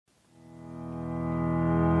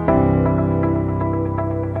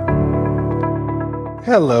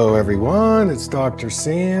Hello everyone, it's Dr.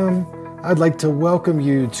 Sam. I'd like to welcome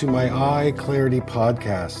you to my Eye Clarity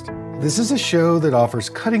podcast. This is a show that offers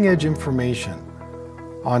cutting-edge information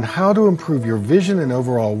on how to improve your vision and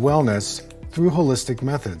overall wellness through holistic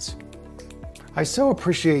methods. I so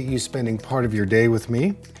appreciate you spending part of your day with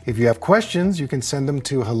me. If you have questions, you can send them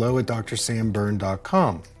to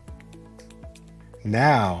hello@drsambyrne.com.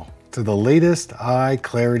 Now, to the latest Eye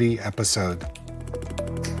Clarity episode.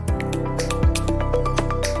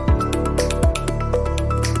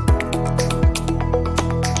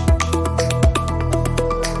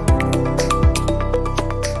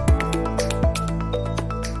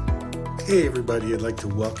 Hey everybody, I'd like to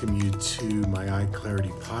welcome you to my Eye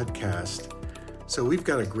Clarity podcast. So we've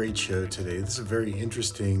got a great show today. This is a very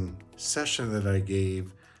interesting session that I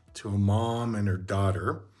gave to a mom and her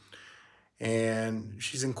daughter. And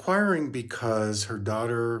she's inquiring because her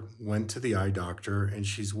daughter went to the eye doctor and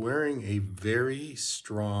she's wearing a very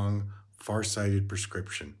strong Farsighted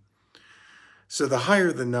prescription. So the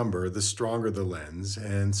higher the number, the stronger the lens.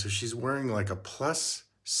 And so she's wearing like a plus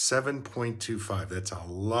 7.25. That's a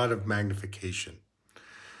lot of magnification.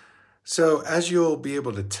 So as you'll be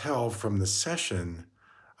able to tell from the session,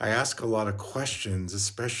 I ask a lot of questions,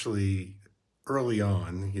 especially early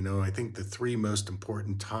on. I think the three most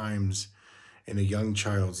important times in a young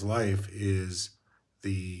child's life is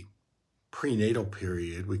the prenatal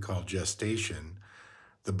period, we call gestation,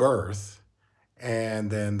 the birth,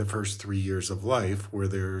 and then the first 3 years of life where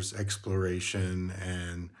there's exploration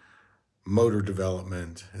and motor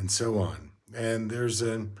development, and so on. And there's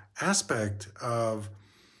an aspect of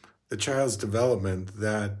the child's development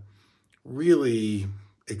that really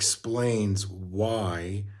explains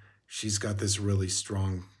why she's got this really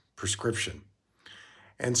strong prescription.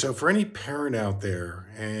 And so for any parent out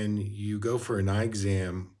there and you go for an eye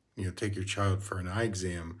exam, take your child for an eye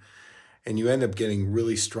exam, and you end up getting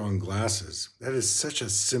really strong glasses, that is such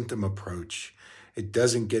a symptom approach. It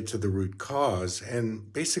doesn't get to the root cause,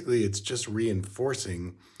 and basically it's just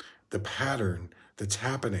reinforcing the pattern that's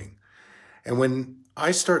happening. And when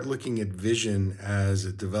I start looking at vision as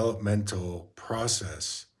a developmental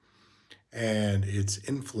process, and it's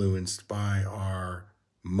influenced by our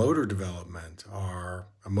motor development, our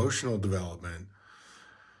emotional development,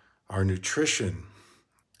 our nutrition,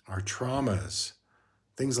 our traumas,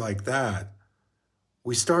 things like that,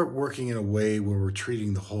 we start working in a way where we're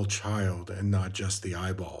treating the whole child and not just the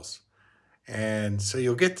eyeballs. And so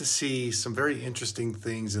you'll get to see some very interesting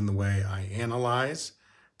things in the way I analyze,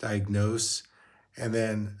 diagnose, and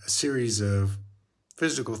then a series of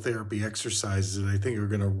physical therapy exercises that I think are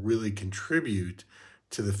going to really contribute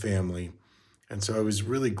to the family. And so I was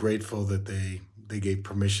really grateful that they gave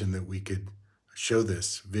permission that we could show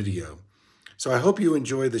this video. So I hope you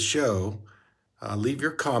enjoy the show. Leave your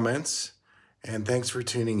comments. And thanks for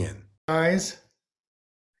tuning in. Guys.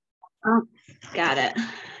 Oh, got it.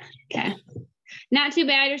 Okay. Not too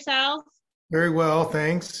bad yourself? Very well,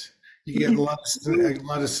 thanks. You get a lot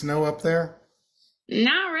of snow up there?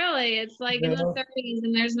 Not really. It's like in the 30s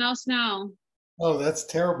and there's no snow. Oh, that's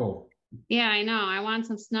terrible. Yeah, I know. I want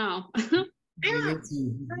some snow. You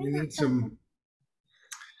need some.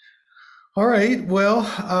 All right. Well,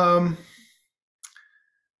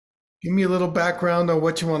 give me a little background on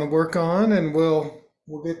what you want to work on, and we'll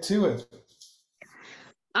get to it.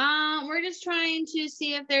 We're just trying to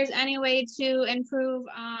see if there's any way to improve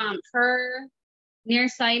her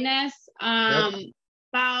nearsightedness. Yep.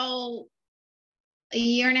 About a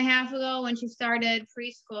year and a half ago when she started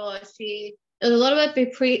preschool, it was a little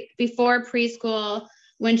bit before preschool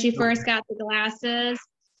when she first got the glasses.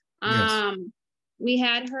 Yes. We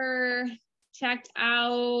had her checked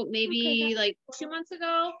out maybe like 2 months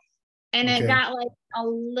ago. And it got like a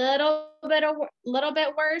little bit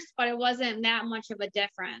worse, but it wasn't that much of a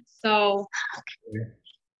difference. So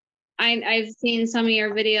I've seen some of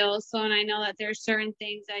your videos, and I know that there's certain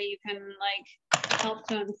things that you can like help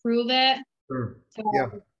to improve it. Sure. Yeah.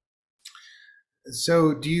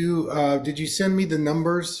 So did you send me the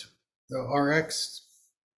numbers, the RX,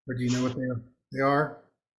 or do you know what they are?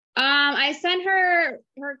 I sent her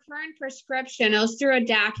current prescription. It was through a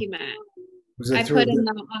document. I put in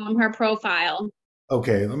her profile.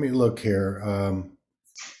 Okay, let me look here.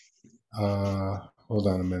 Hold on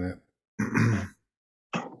a minute.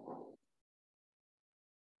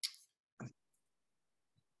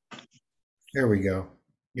 There we go.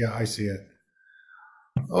 Yeah, I see it.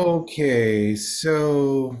 Okay,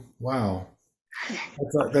 so wow,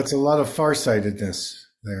 that's a lot of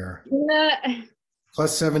farsightedness there.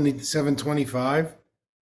 Plus 725.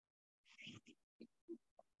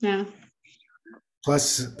 Yeah.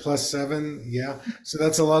 Plus 7, yeah. So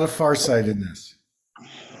that's a lot of farsightedness.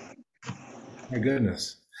 My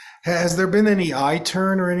goodness. Has there been any eye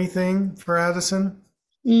turn or anything for Addison?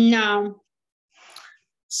 No.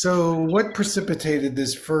 So, what precipitated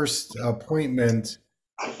this first appointment,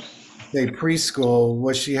 say preschool?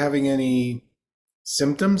 Was she having any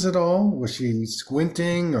symptoms at all? Was she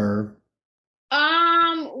squinting or?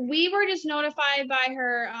 We were just notified by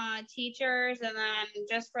her teachers, and then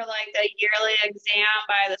just for like the yearly exam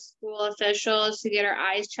by the school officials to get her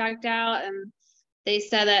eyes checked out, and they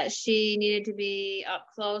said that she needed to be up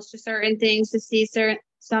close to certain things to see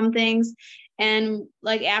some things. And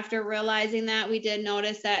like after realizing that, we did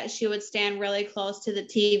notice that she would stand really close to the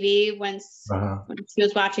TV when Uh-huh. she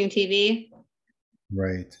was watching TV.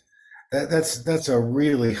 Right. That's a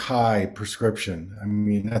really high prescription. I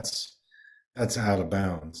mean, that's out of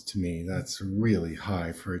bounds to me. That's really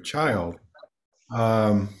high for a child.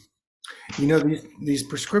 Um, these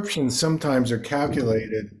prescriptions sometimes are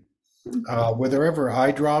calculated. Were there ever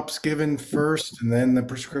eye drops given first and then the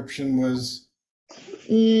prescription was?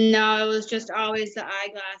 No, it was just always the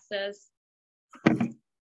eyeglasses.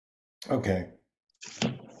 Okay.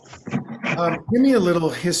 Give me a little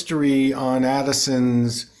history on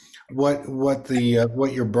Addison's, what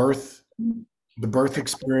your the birth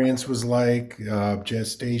experience was like,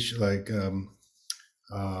 gestation,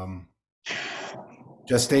 um,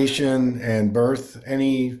 gestation and birth.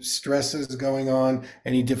 Any stresses going on?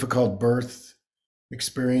 Any difficult birth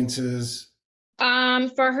experiences?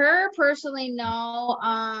 For her personally, no.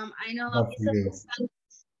 I know Not for you.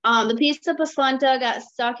 the piece of placenta got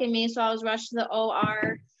stuck in me, so I was rushed to the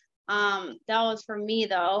OR. That was for me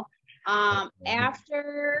though.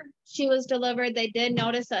 After she was delivered, they did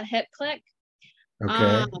notice a hip click.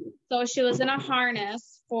 Okay. So she was in a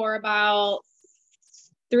harness for about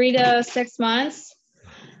 3 to 6 months.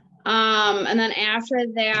 And then after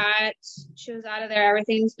that, she was out of there.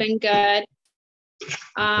 Everything's been good.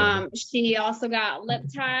 She also got lip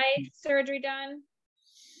tie surgery done.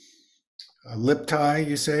 A lip tie,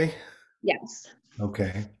 you say? Yes.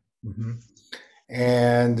 Okay. hmm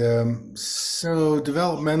And so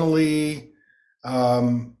developmentally,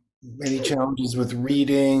 um, any challenges with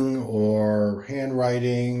reading or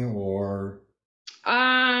handwriting or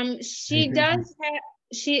She anything? does have,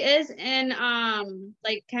 she is in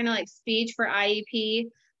like kind of like speech for IEP.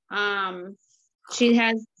 She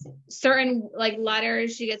has certain like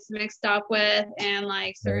letters she gets mixed up with, and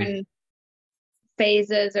like Okay. certain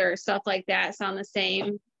phases or stuff like that sound the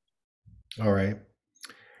same. All right.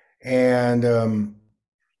 And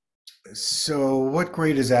so what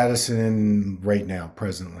grade is Addison in right now,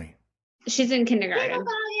 presently? She's in kindergarten.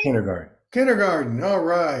 Kindergarten. Kindergarten. All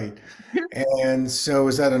right. And so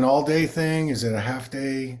is that an all day thing? Is it a half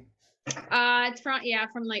day? It's from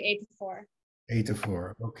like 8 to 4. 8 to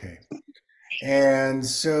 4. Okay. And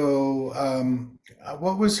so,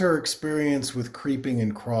 what was her experience with creeping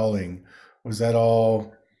and crawling? Was that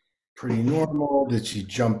all pretty normal? Did she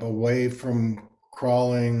jump away from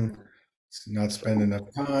crawling, not spend enough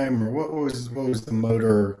time, or what was the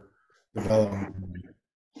motor development?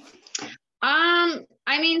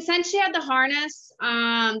 I mean, since she had the harness,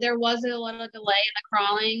 there was a little delay in the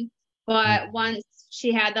crawling, but once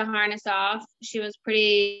she had the harness off, she was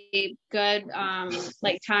pretty good,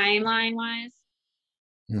 like timeline wise.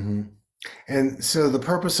 Mm-hmm. And so the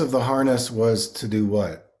purpose of the harness was to do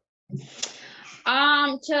what?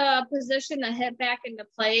 To position the hip back into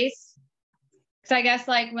place. So I guess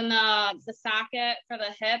like when the socket for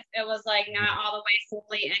the hip, it was like not all the way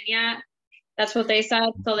fully in yet. That's what they said.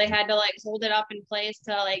 So they had to like hold it up in place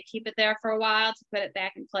to like keep it there for a while to put it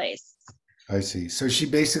back in place. I see. So she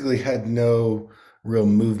basically had no real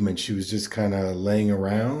movement. She was just kind of laying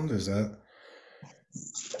around. Is that?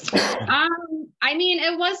 I mean,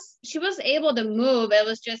 she was able to move. It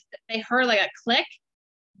was just they heard like a click,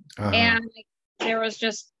 Uh-huh. and like, there was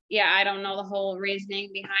just I don't know the whole reasoning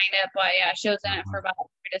behind it, but yeah, she was in it for Uh-huh. about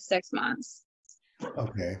 3 to 6 months.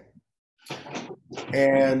 Okay.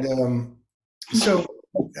 And so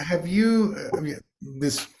have you,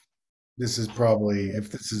 this this is probably,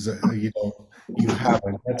 if this is you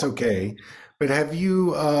haven't, that's okay. But have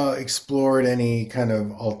you explored any kind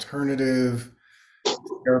of alternative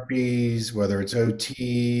therapies, whether it's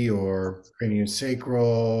OT or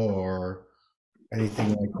craniosacral or anything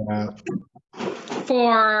like that?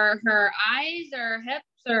 For her eyes or hips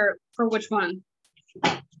or for which one?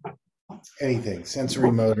 Anything,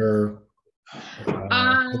 sensory motor,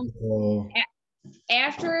 Um, physical.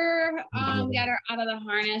 After got her out of the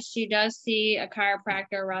harness, she does see a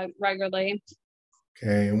chiropractor regularly.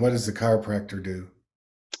 Okay, and what does the chiropractor do?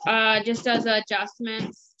 Just does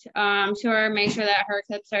adjustments to her, make sure that her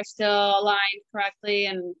hips are still aligned correctly,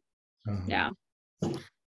 and Uh-huh. yeah.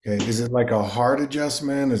 Okay. Is it like a hard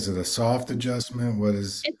adjustment? Is it a soft adjustment? What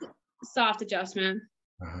is? It's soft adjustment.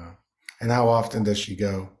 Uh-huh. And how often does she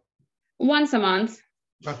go? Once a month.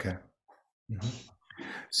 Okay. Mhm.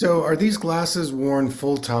 So are these glasses worn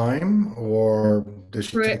full time or does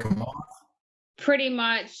she take Pre- them off? Pretty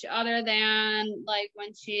much, other than like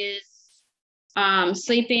when she's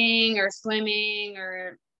sleeping or swimming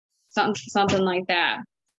or something like that.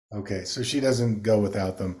 Okay, so she doesn't go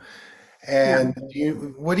without them. No.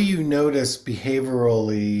 And what do you notice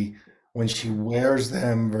behaviorally when she wears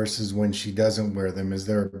them versus when she doesn't wear them? Is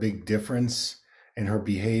there a big difference in her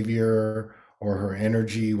behavior or her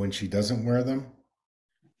energy when she doesn't wear them?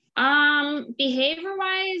 Behavior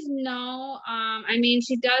wise, no. I mean,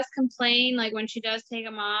 she does complain like when she does take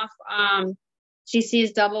them off. She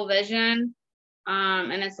sees double vision.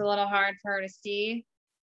 And it's a little hard for her to see.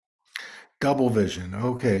 Double vision.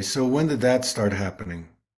 Okay, so when did that start happening?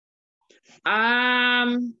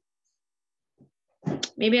 Um,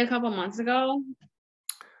 Maybe a couple months ago.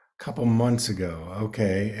 Couple months ago.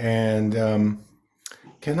 Okay, and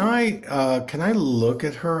can I look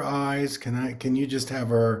at her eyes? Can you just have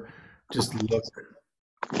her just look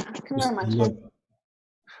Come here, just Munchkin. look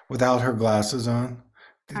without her glasses on?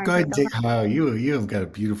 All Go right, ahead take and them take. off. Oh, you have got a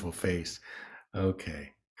beautiful face. Okay,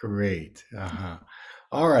 great. Uh-huh.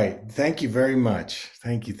 All right. Thank you very much.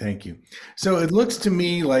 Thank you. Thank you. So it looks to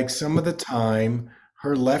me like some of the time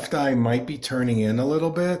her left eye might be turning in a little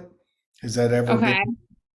bit. Has that ever been, Okay.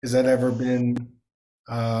 has that ever been,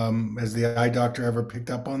 has the eye doctor ever picked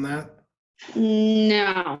up on that?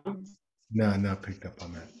 No, No, not picked up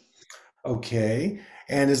on that. Okay.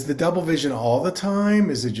 And is the double vision all the time?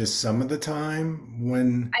 Is it just some of the time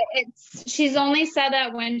she's only said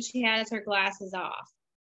that when she has her glasses off.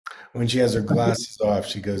 when she has her glasses off,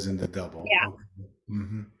 she goes into double. Yeah. Okay.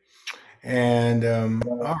 Hmm. And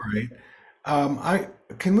all right. I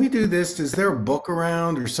can we do this? Is there a book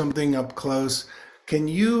around or something up close? Can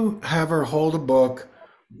you have her hold a book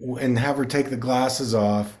and have her take the glasses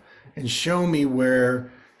off and show me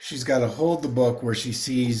where she's got to hold the book where she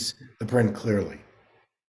sees the print clearly?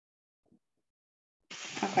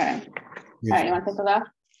 Okay. All If, right. You want to take a look?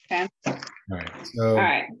 Okay. all right. All So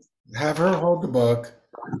right. have her hold the book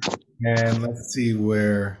and let's see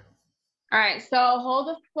where. All right. So hold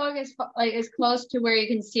the plug as close to where you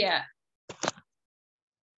can see it.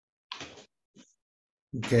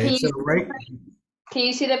 Okay. Can you So right. can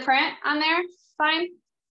you see the print on there? Fine.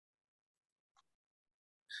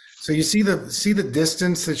 So you see the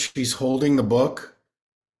distance that she's holding the book?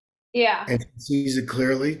 Yeah. And sees it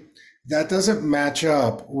clearly, that doesn't match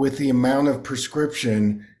up with the amount of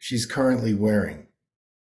prescription she's currently wearing.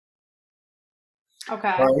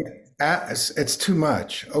 Okay. Right? It's too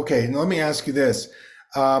much. Okay, now let me ask you this.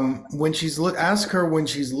 When ask her when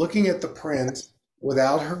she's looking at the print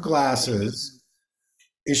without her glasses,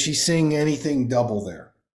 is she seeing anything double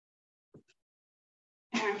there?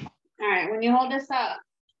 All right. When you hold this up,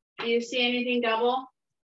 do you see anything double?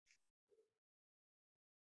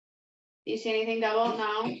 Do you see anything double?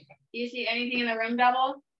 No. Do you see anything in the room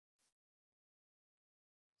double?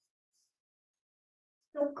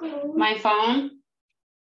 Okay. My phone.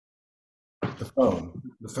 The phone.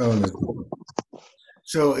 The phone is.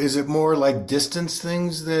 So is it more like distance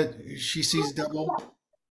things that she sees double?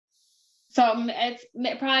 So it's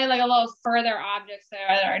probably like a little further objects there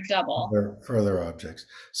that are double. Further objects.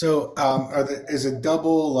 So, is it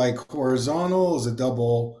double like horizontal? Is it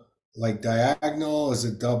double like diagonal? Is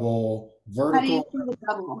it double How do you vertical? see the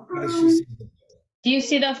double? How does she see the Do you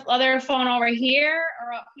see the other phone over here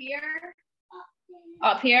or up here?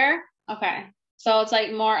 Up here? Okay. So it's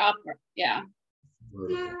like more up. Yeah.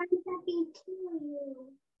 vertical?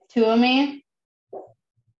 Two of me.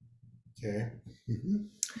 Okay. Mhm.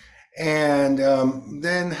 And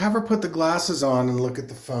then have her put the glasses on and look at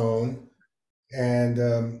the phone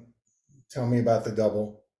and tell me about the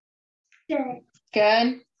double.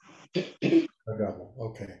 Good. A double.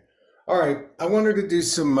 Okay. All right. I want her to do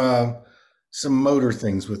some motor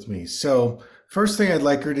things with me. So first thing I'd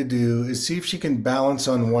like her to do is see if she can balance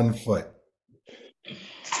on one foot.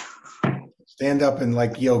 Stand up in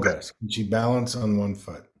like yoga. Can she balance on one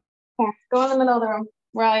foot? Yeah. Go in the middle of the room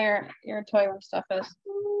where all your toy room stuff is.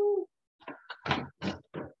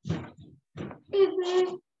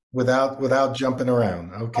 Without jumping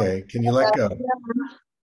around. Okay. Can you let go? You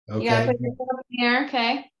gotta Okay. put your foot up in the air.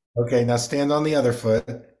 Okay. Okay. Now stand on the other foot.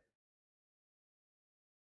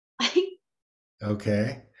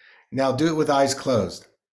 Okay. Now do it with eyes closed.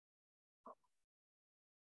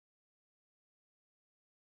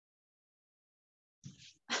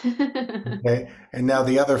 Okay. And now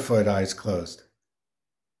the other foot, eyes closed.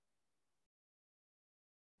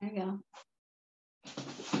 There you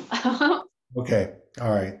go. Okay. All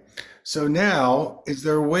right. So now, is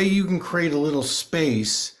there a way you can create a little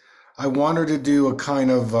space? I want her to do a kind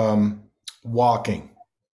of walking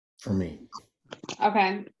for me.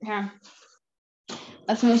 Okay, here.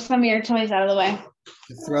 Let's move some of your toys out of the way.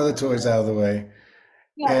 Throw the toys out of the way.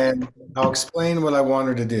 Yeah. And I'll explain what I want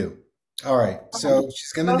her to do. All right. So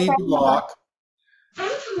she's going to need to walk.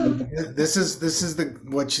 This is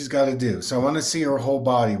what she's got to do. So I want to see her whole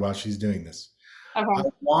body while she's doing this. Okay. I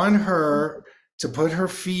want her to put her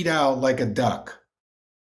feet out like a duck.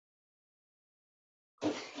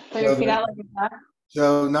 Put your feet out like a duck.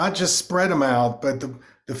 So not just spread them out, but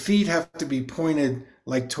the feet have to be pointed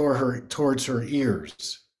like towards her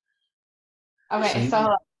ears. Okay,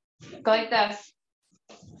 so go like this.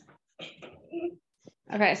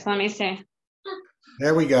 Okay, so let me see.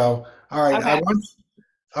 There we go. All right. Okay.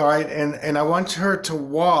 All right, and I want her to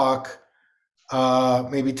walk,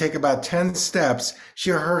 maybe take about 10 steps.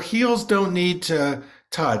 Her heels don't need to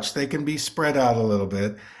touch. They can be spread out a little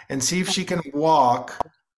bit, and see if she can walk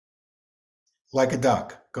like a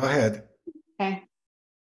duck. Go ahead. Okay.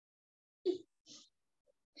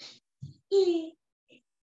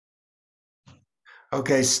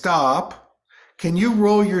 Okay, stop. Can you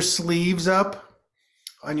roll your sleeves up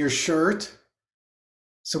on your shirt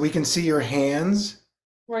so we can see your hands?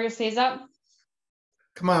 Roll your sleeves up.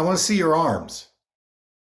 Come on, I want to see your arms.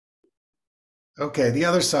 Okay, the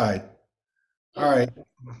other side. All right.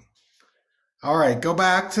 All right, go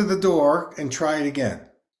back to the door and try it again.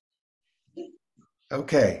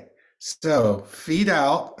 Okay, so feet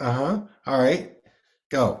out. All right,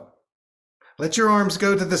 go. Let your arms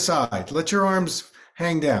go to the side. Let your arms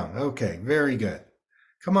hang down. Okay, very good.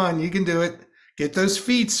 Come on, you can do it. Get those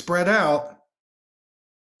feet spread out.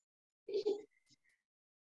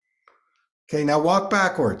 Okay, now walk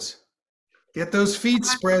backwards. Get those feet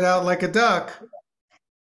spread out like a duck.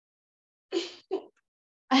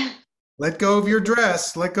 Let go of your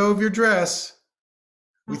dress. Let go of your dress.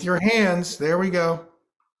 With your hands. There we go.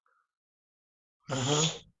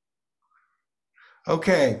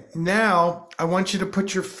 Okay, now I want you to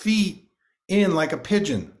put your feet in like a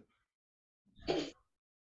pigeon.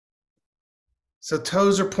 So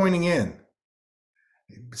toes are pointing in.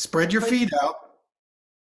 Spread your feet out.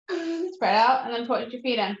 Spread out and then put your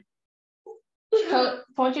feet in.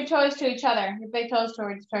 Point your toes to each other. Your big toes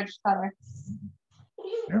towards each other.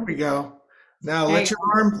 There we go. Now let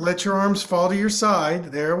your arms fall to your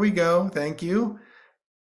side. There we go. Thank you.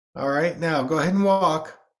 All right, now go ahead and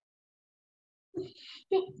walk.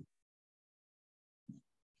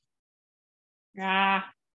 Ah.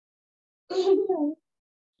 And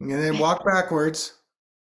then walk backwards.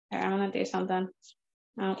 Here, I'm gonna do something.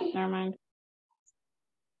 Oh, never mind.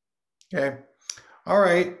 Okay. All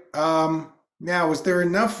right. Now, is there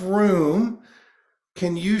enough room?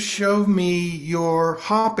 Can you show me your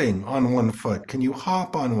hopping on one foot? Can you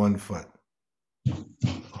hop on one foot?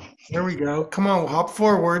 There we go. Come on, hop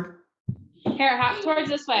forward. Here, hop towards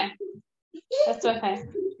this way. This way.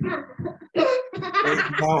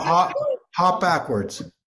 Now hop backwards.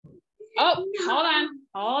 Oh,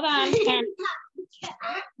 hold on. Here.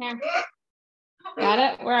 Got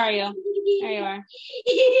it? Where are you? There you are.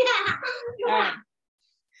 All right.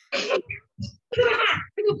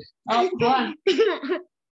 Oh, hold on.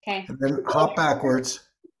 Okay. And then hop backwards.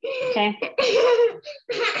 Okay.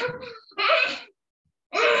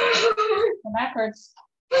 Go backwards.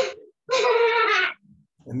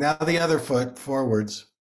 And now the other foot forwards.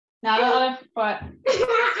 Now the other foot.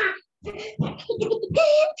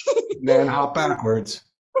 And then hop backwards.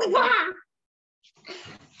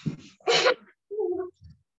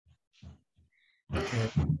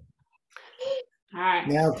 Okay. All right.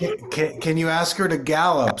 Now, can you ask her to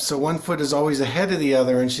gallop? So one foot is always ahead of the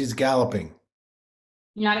other and she's galloping.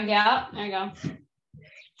 You want to gallop? There you go.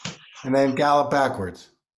 And then gallop backwards.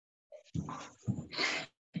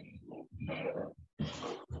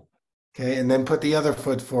 Okay, and then put the other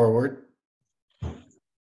foot forward.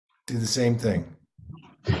 Do the same thing.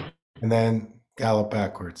 And then gallop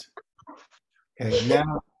backwards. Okay,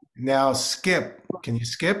 now skip. Can you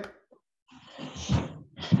skip?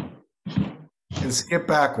 And skip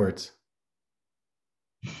backwards.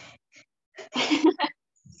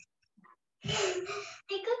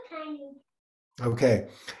 Okay,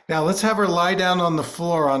 now let's have her lie down on the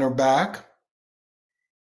floor on her back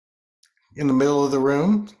in the middle of the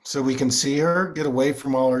room so we can see her, get away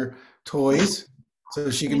from all her toys so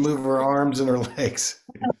she can move her arms and her legs.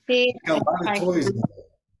 Got a lot of toys in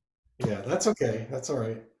there. Yeah, that's okay. That's all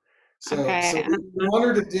right. So we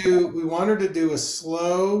want her to do a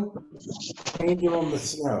slow angel in the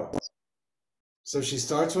snow. So she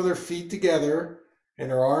starts with her feet together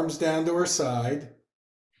and her arms down to her side.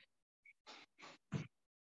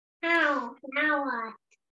 Now what?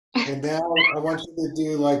 And now I want you to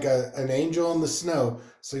do like an angel in the snow.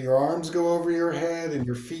 So your arms go over your head and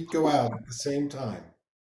your feet go out at the same time.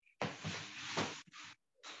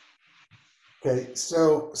 Okay,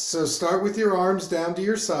 so start with your arms down to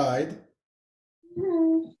your side.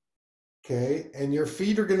 Okay, and your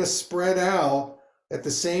feet are going to spread out at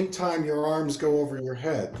the same time your arms go over your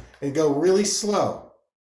head. And go really slow,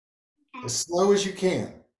 as slow as you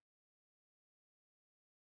can.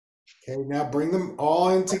 Okay, now bring them all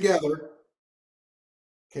in together.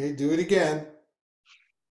 Okay, do it again.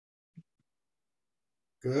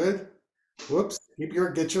 Good. Whoops, get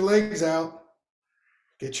your legs out.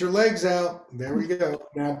 Get your legs out. There we go.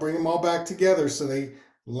 Now bring them all back together so they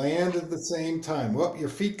land at the same time. Well, your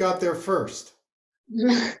feet got there first.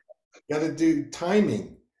 Got to do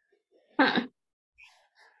timing.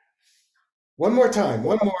 One more time.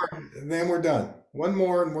 One more, and then we're done. One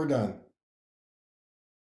more, and we're done.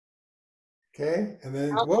 Okay, and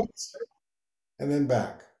then whoops, and then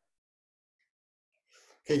back.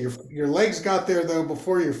 Okay, your legs got there though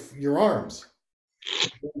before your arms.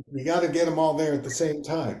 You got to get them all there at the same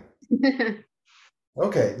time.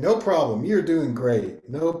 Okay, no problem. You're doing great.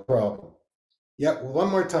 No problem. Yep,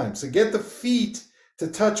 one more time. So get the feet to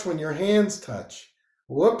touch when your hands touch.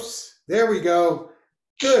 Whoops. There we go.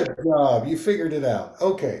 Good job. You figured it out.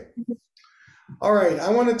 Okay. All right.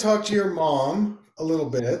 I want to talk to your mom a little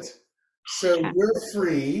bit. So you're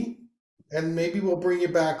free, and maybe we'll bring you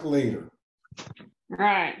back later. All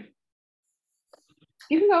right.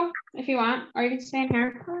 You can go if you want, or you can stay in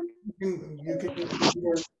here. You can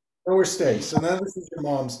go or stay. So now this is your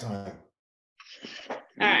mom's time.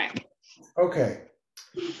 All right. Okay.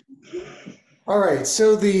 All right.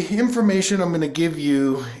 So the information I'm going to give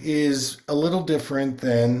you is a little different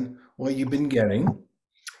than what you've been getting,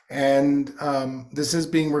 and this is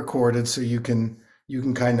being recorded, so you can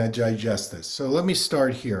kind of digest this. So let me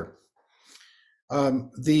start here.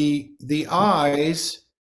 The eyes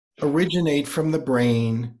originate from the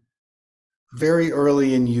brain very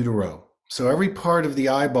early in utero. So every part of the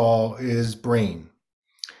eyeball is brain.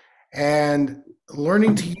 And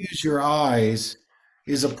learning to use your eyes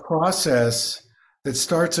is a process that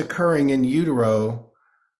starts occurring in utero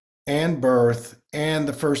and birth and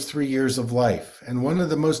the first 3 years of life. And one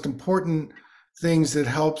of the most important things that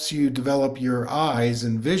helps you develop your eyes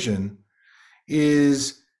and vision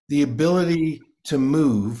is the ability to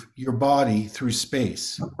move your body through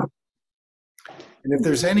space. And if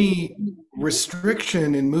there's any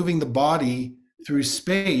restriction in moving the body through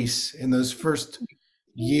space in those first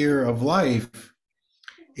year of life,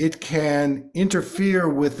 it can interfere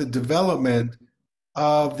with the development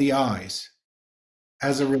of the eyes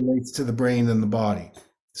as it relates to the brain and the body.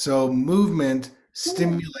 So movement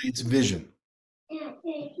stimulates vision.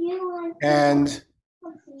 And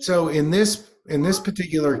so in this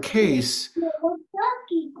particular case,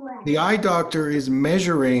 the eye doctor is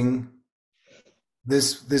measuring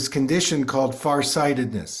this condition called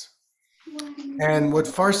farsightedness. And what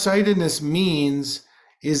farsightedness means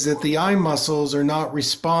is that the eye muscles are not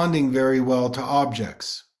responding very well to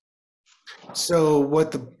objects. So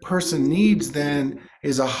what the person needs then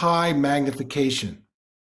is a high magnification.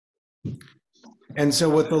 And so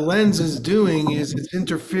what the lens is doing is it's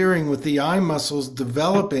interfering with the eye muscles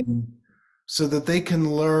developing so that they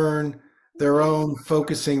can learn their own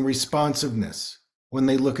focusing responsiveness when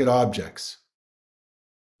they look at objects.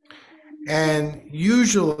 And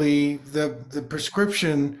usually the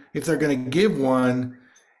prescription, if they're going to give one,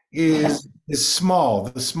 is small.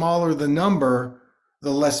 The smaller the number,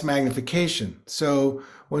 the less magnification. So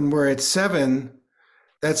when we're at 7,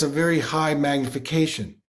 that's a very high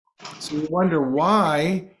magnification. So you wonder,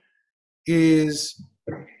 why is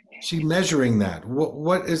she measuring that?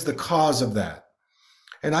 What is the cause of that?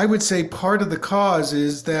 And I would say part of the cause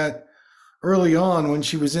is that early on when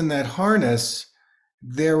she was in that harness,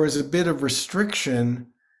 there was a bit of restriction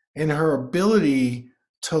in her ability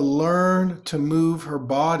to learn to move her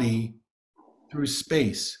body through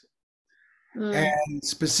space. And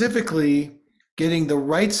specifically getting the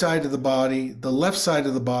right side of the body, the left side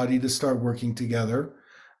of the body to start working together,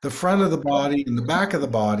 the front of the body and the back of the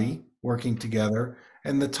body working together,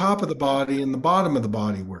 and the top of the body and the bottom of the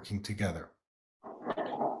body working together.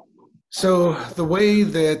 So the way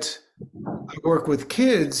that I work with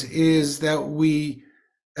kids is that we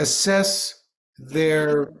assess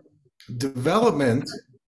their development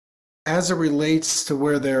as it relates to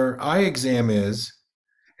where their eye exam is.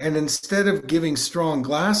 And instead of giving strong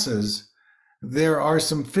glasses, there are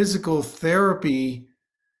some physical therapy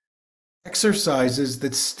exercises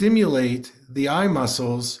that stimulate the eye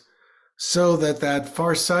muscles so that that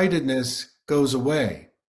farsightedness goes away.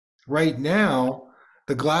 Right now,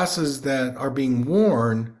 the glasses that are being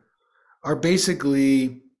worn are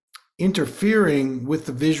basically interfering with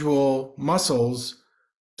the visual muscles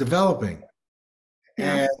developing.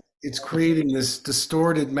 Yeah. And it's creating this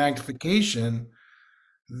distorted magnification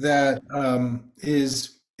that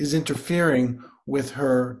is interfering with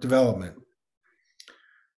her development.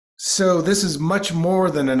 So this is much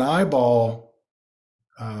more than an eyeball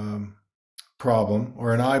problem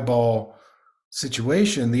or an eyeball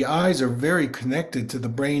situation. The eyes are very connected to the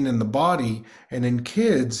brain and the body, and in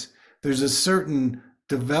kids, there's a certain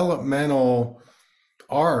developmental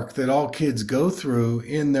arc that all kids go through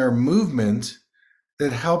in their movement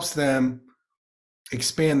that helps them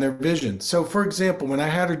expand their vision. So, for example, when I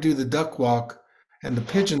had her do the duck walk and the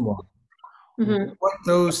pigeon walk, Mm-hmm. what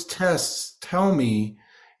those tests tell me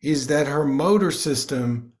is that her motor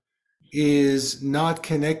system is not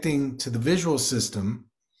connecting to the visual system,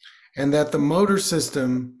 and that the motor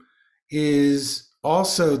system is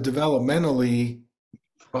also developmentally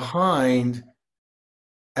behind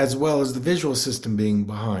as well as the visual system being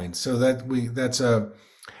behind. So that's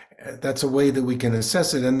a way that we can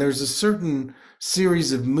assess it. And there's a certain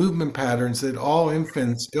series of movement patterns that all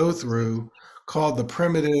infants go through called the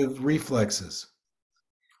primitive reflexes.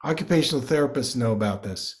 Occupational therapists know about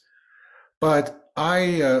this. But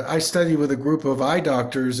I study with a group of eye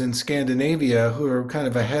doctors in Scandinavia who are kind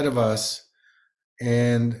of ahead of us.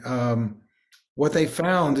 And what they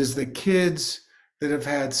found is that kids that have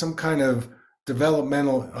had some kind of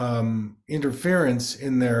developmental interference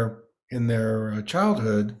in their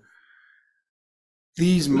childhood,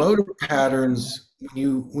 these motor patterns,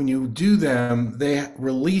 when you do them, they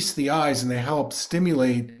release the eyes and they help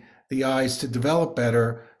stimulate the eyes to develop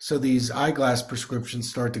better. So these eyeglass prescriptions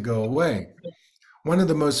start to go away. One of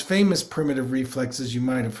the most famous primitive reflexes you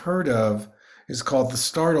might have heard of is called the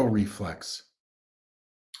startle reflex,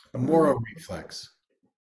 the Moro reflex.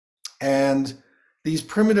 And these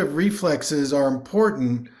primitive reflexes are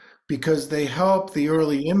important because they help the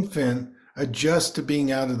early infant adjust to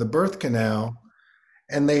being out of the birth canal,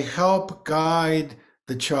 and they help guide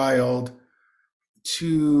the child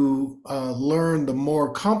to learn the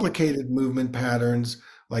more complicated movement patterns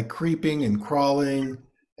like creeping and crawling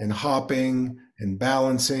and hopping and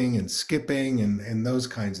balancing and skipping and those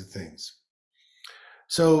kinds of things.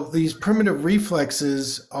 So these primitive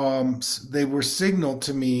reflexes, they were signaled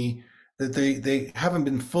to me that they haven't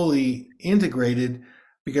been fully integrated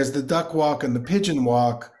because the duck walk and the pigeon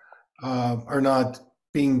walk are not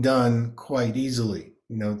being done quite easily.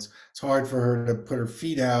 You know, it's hard for her to put her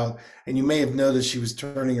feet out, and you may have noticed she was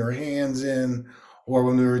turning her hands in, or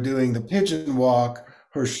when we were doing the pigeon walk,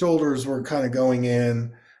 her shoulders were kind of going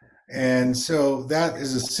in. And so that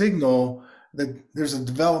is a signal that there's a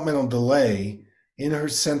developmental delay in her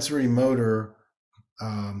sensory motor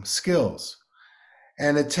skills.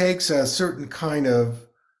 And it takes a certain kind of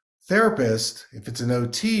therapist, if it's an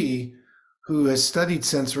OT, who has studied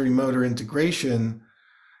sensory motor integration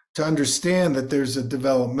to understand that there's a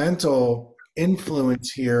developmental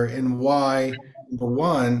influence here in why, number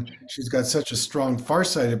one, she's got such a strong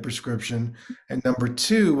farsighted prescription, and number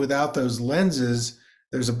two, without those lenses,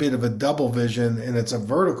 there's a bit of a double vision, and it's a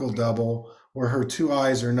vertical double where her two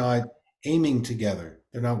eyes are not aiming together.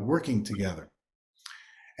 They're not working together.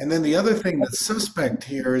 And then the other thing that's suspect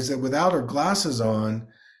here is that without her glasses on,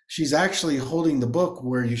 she's actually holding the book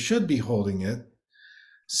where you should be holding it.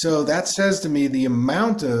 So that says to me the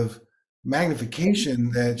amount of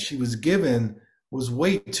magnification that she was given was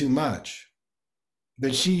way too much.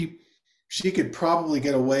 That she could probably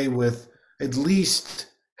get away with at least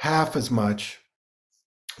half as much.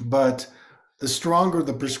 But the stronger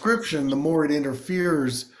the prescription, the more it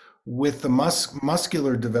interferes with the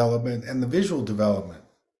muscular development and the visual development.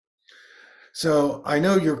 So I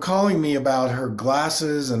know you're calling me about her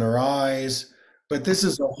glasses and her eyes, but this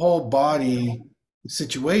is a whole body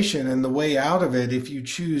situation, and the way out of it, if you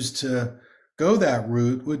choose to go that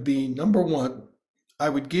route, would be number one, I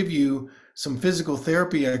would give you some physical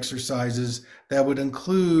therapy exercises that would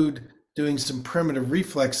include doing some primitive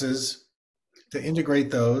reflexes to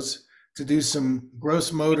integrate those, to do some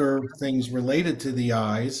gross motor things related to the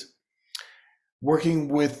eyes, working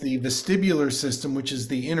with the vestibular system, which is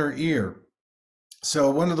the inner ear.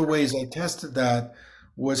 So one of the ways I tested that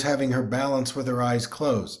was having her balance with her eyes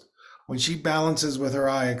closed. When she balances with her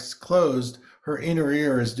eyes closed, her inner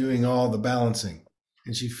ear is doing all the balancing,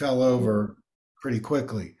 and she fell over pretty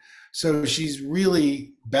quickly. So she's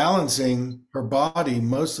really balancing her body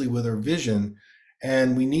mostly with her vision,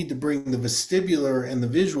 And we need to bring the vestibular and the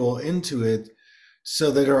visual into it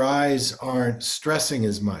so that her eyes aren't stressing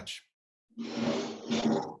as much.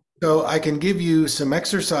 So I can give you some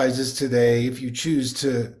exercises today if you choose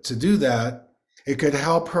to do that. It could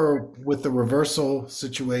help her with the reversal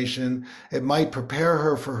situation. It might prepare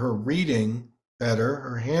her for her reading better,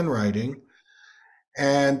 her handwriting.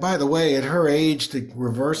 And by the way, at her age, to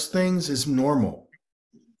reverse things is normal.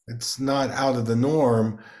 It's not out of the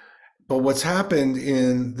norm. But what's happened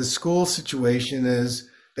in the school situation is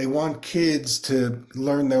they want kids to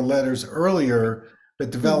learn their letters earlier, but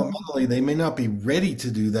developmentally, they may not be ready to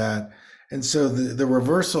do that. And so the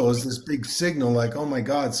reversal is this big signal like, oh my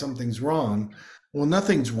God, something's wrong. Well,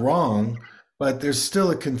 nothing's wrong, but there's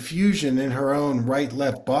still a confusion in her own right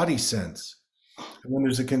left body sense. And when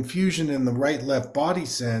there's a confusion in the right left body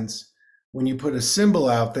sense, when you put a symbol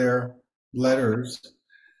out there, letters,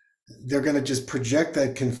 they're going to just project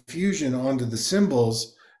that confusion onto the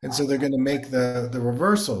symbols. And so they're going to make the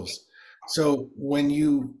reversals. So when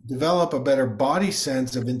you develop a better body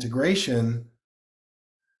sense of integration,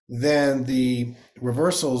 then the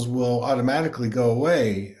reversals will automatically go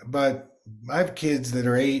away. But I have kids that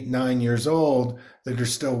are 8, 9 years old that are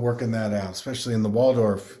still working that out, especially in the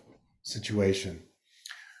Waldorf situation.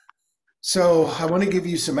 So I want to give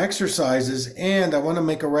you some exercises, and I want to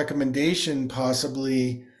make a recommendation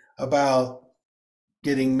possibly about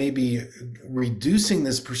getting, maybe reducing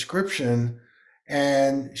this prescription,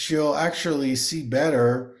 and she'll actually see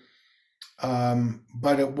better,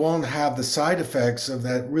 but it won't have the side effects of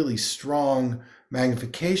that really strong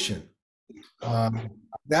magnification.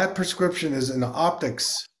 That prescription is an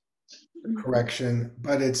optics correction,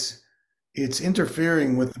 but it's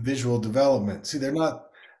interfering with the visual development. See, they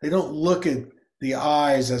don't look at the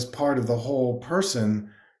eyes as part of the whole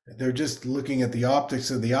person. They're just looking at the optics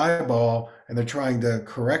of the eyeball, and they're trying to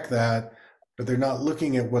correct that, but they're not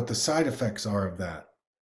looking at what the side effects are of that.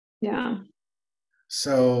 Yeah.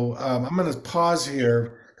 So I'm going to pause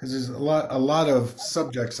here because there's a lot of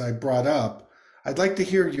subjects I brought up. I'd like to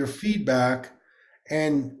hear your feedback,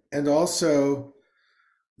 and also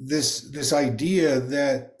this idea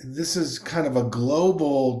that this is kind of a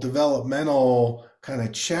global developmental kind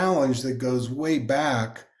of challenge that goes way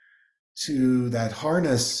back to that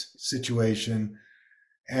harness situation,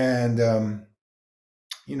 and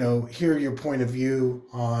hear your point of view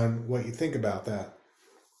on what you think about that.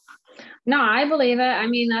 No, I believe it. I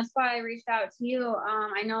mean, that's why I reached out to you.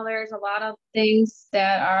 I know there's a lot of things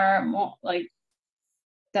that are more like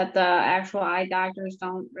that the actual eye doctors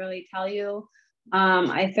don't really tell you.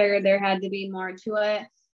 I figured there had to be more to it.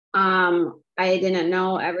 I didn't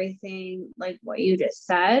know everything like what you just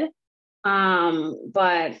said.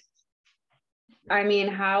 But I mean,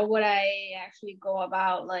 how would I actually go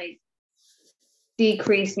about like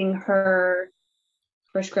decreasing her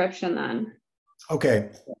prescription then? Okay.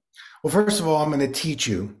 Well, first of all, I'm going to teach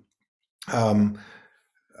you. So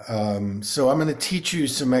I'm going to teach you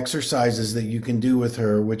some exercises that you can do with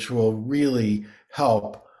her, which will really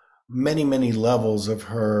help many, many levels of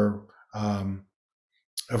her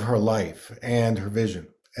life and her vision.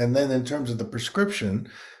 And then in terms of the prescription,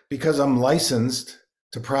 because I'm licensed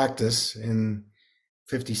to practice in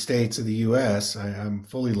 50 states of the US, I'm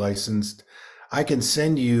fully licensed, I can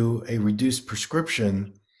send you a reduced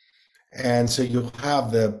prescription. And so you'll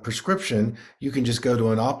have the prescription. You can just go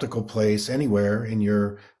to an optical place anywhere in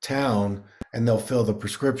your town and they'll fill the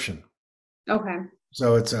prescription. Okay.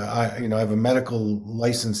 So it's I have a medical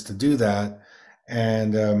license to do that.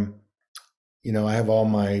 And, I have all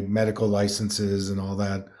my medical licenses and all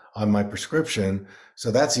that on my prescription.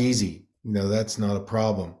 So that's easy. That's not a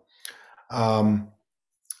problem.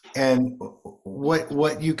 And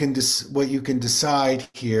what you can decide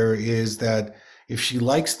here is that if she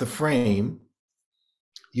likes the frame,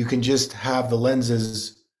 you can just have the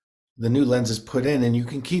new lenses put in, and you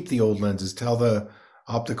can keep the old lenses. Tell the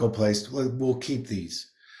optical place, we'll keep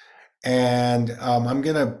these. And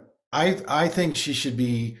I think she's at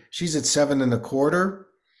 7.25.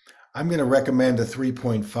 I'm going to recommend a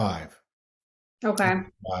 3.5. Okay.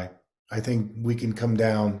 I think we can come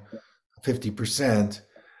down 50%.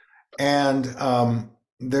 And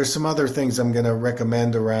there's some other things I'm going to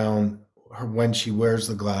recommend around her when she wears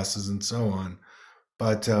the glasses and so on.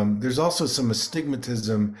 But there's also some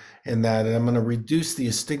astigmatism in that, and I'm going to reduce the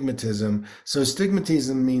astigmatism. So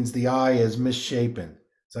astigmatism means the eye is misshapen.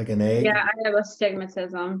 It's like an egg. Yeah, I have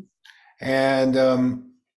astigmatism. And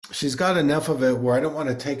she's got enough of it where I don't want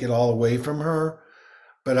to take it all away from her,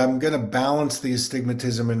 but I'm going to balance the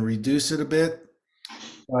astigmatism and reduce it a bit.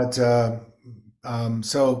 But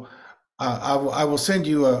I will send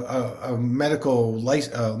you a medical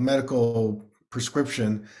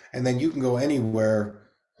prescription, and then you can go anywhere,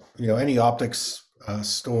 any optics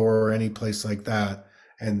store or any place like that,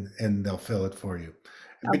 and they'll fill it for you.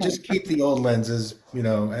 But Okay. just keep the old lenses,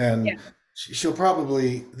 and she'll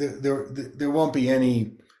probably there won't be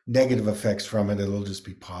any negative effects from it. It'll just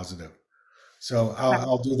be positive. So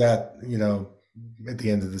I'll do that, at the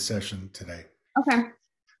end of the session today. Okay.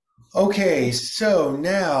 Okay, so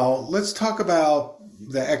now let's talk about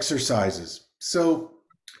the exercises. So,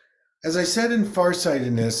 as I said in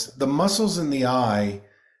Farsightedness, the muscles in the eye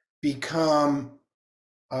become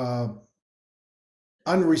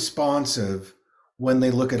unresponsive when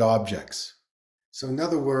they look at objects. So, in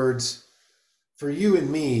other words, for you and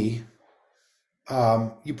me,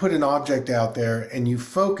 you put an object out there and you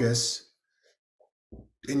focus,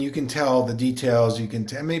 and you can tell the details. You can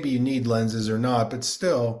maybe you need lenses or not, but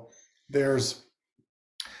still, there's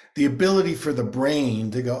the ability for the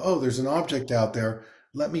brain to go, oh, there's an object out there.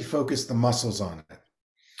 Let me focus the muscles on it.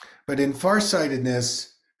 But in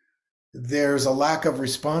farsightedness, there's a lack of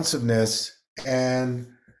responsiveness, and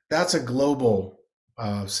that's a global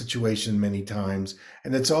situation many times.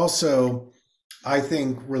 And it's also, I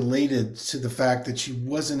think, related to the fact that she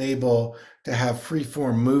wasn't able to have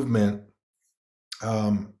free-form movement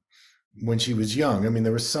when she was young. I mean,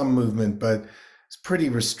 there was some movement, but it's pretty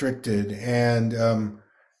restricted. And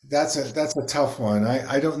that's a tough one.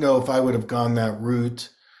 I don't know if I would have gone that route,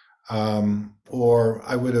 or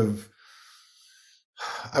I would have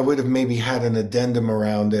maybe had an addendum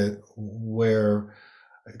around it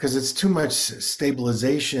because it's too much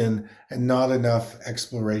stabilization and not enough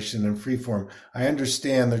exploration and freeform. I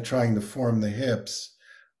understand they're trying to form the hips,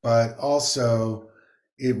 but also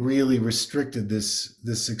it really restricted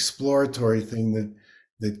this exploratory thing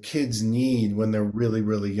that kids need when they're really,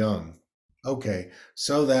 really young. Okay,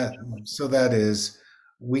 so that is,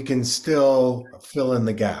 we can still fill in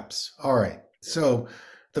the gaps. All right, so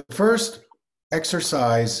the first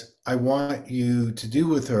exercise I want you to do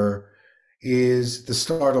with her is the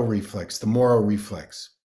startle reflex, the Moro reflex.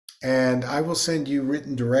 And I will send you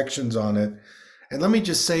written directions on it. And let me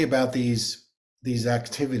just say about these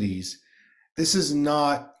activities, this is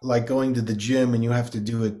not like going to the gym and you have to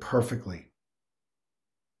do it perfectly.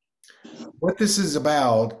 What this is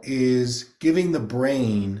about is giving the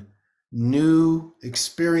brain new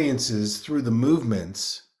experiences through the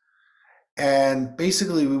movements. And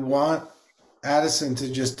basically, we want Addison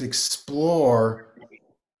to just explore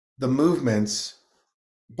the movements,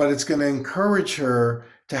 but it's going to encourage her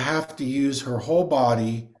to have to use her whole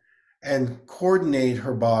body and coordinate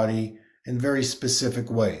her body in very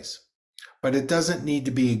specific ways. But it doesn't need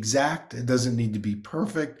to be exact. It doesn't need to be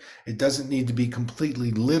perfect. It doesn't need to be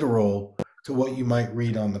completely literal to what you might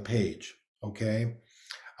read on the page, okay?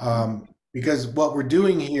 Because what we're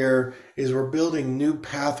doing here is we're building new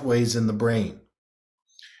pathways in the brain.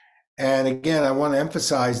 And again, I want to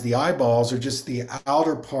emphasize the eyeballs are just the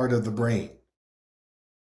outer part of the brain.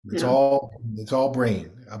 It's all brain,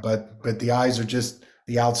 but the eyes are just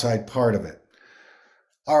the outside part of it.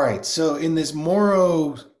 All right, so in this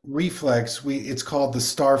Moro reflex, it's called the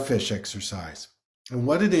starfish exercise. And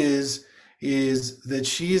what it is that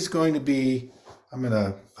she is going to be, I'm going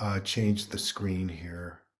to change the screen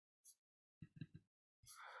here.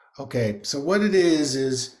 Okay, so what it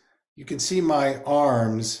is you can see my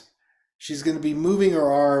arms. She's going to be moving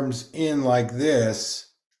her arms in like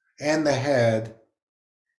this and the head.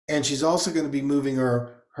 And she's also going to be moving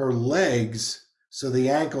her legs so the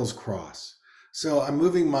ankles cross. So I'm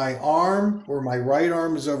moving my arm, where my right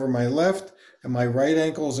arm is over my left, and my right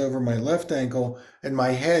ankle is over my left ankle, and my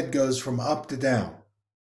head goes from up to down.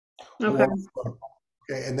 Okay.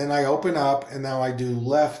 Okay, and then I open up, and now I do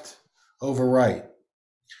left over right.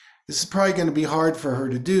 This is probably going to be hard for her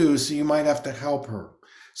to do, so you might have to help her.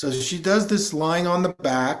 So she does this lying on the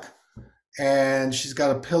back, and she's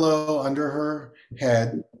got a pillow under her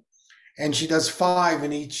head, and she does 5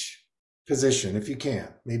 in each position if you can.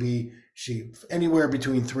 Maybe anywhere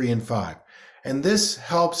between 3 and 5. And this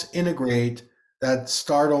helps integrate that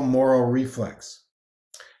startle Moro reflex.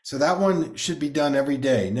 So that one should be done every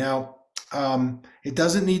day. Now, it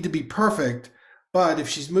doesn't need to be perfect, but if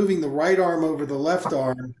she's moving the right arm over the left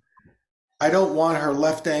arm, I don't want her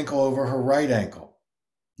left ankle over her right ankle.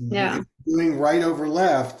 Yeah. If doing right over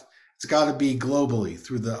left, it's got to be globally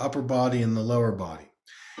through the upper body and the lower body.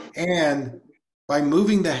 And by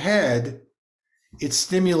moving the head, it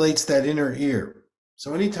stimulates that inner ear.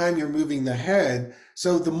 So anytime you're moving the head,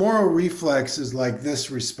 so the Moro reflex is like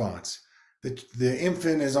this response. The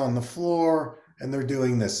infant is on the floor and they're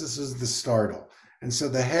doing this. This is the startle. And so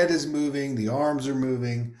the head is moving, the arms are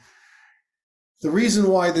moving. The reason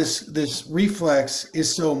why this reflex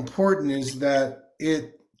is so important is that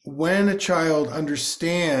when a child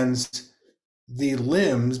understands the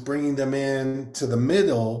limbs, bringing them in to the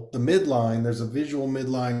middle, the midline, there's a visual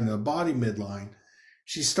midline and a body midline,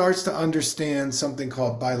 she starts to understand something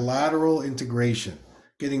called bilateral integration,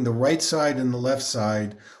 getting the right side and the left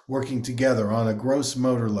side working together on a gross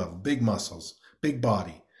motor level, big muscles, big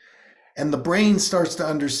body. And the brain starts to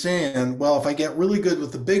understand, well, if I get really good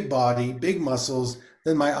with the big body, big muscles,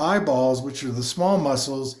 then my eyeballs, which are the small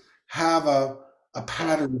muscles, have a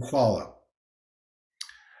pattern to follow.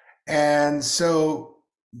 And so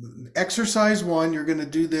exercise 1, you're going to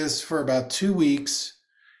do this for about 2 weeks,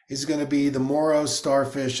 is going to be the Moro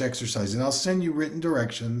starfish exercise. And I'll send you written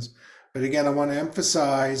directions. But again, I want to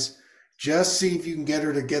emphasize, just see if you can get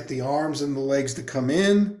her to get the arms and the legs to come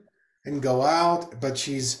in and go out. But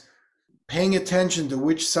she's paying attention to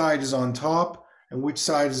which side is on top and which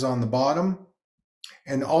side is on the bottom,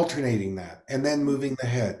 and alternating that, and then moving the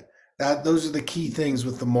head. Those are the key things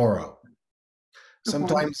with the Moro.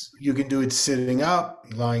 Sometimes you can do it sitting up,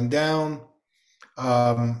 lying down.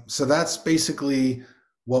 So that's basically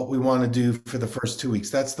what we want to do for the first 2 weeks.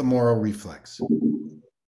 That's the Moro reflex.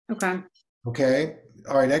 Okay. Okay.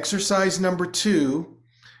 All right. Exercise number 2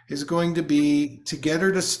 is going to be to get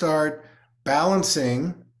her to start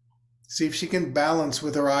balancing. See if she can balance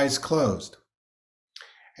with her eyes closed.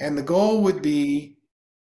 And the goal would be,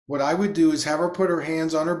 what I would do is have her put her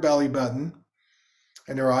hands on her belly button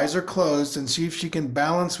and her eyes are closed, and see if she can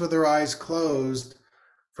balance with her eyes closed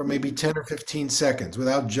for maybe 10 or 15 seconds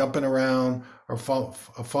without jumping around or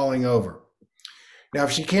falling over. Now,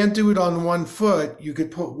 if she can't do it on one foot, you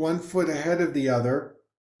could put one foot ahead of the other,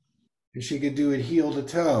 and she could do it heel to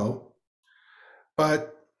toe.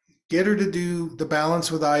 But get her to do the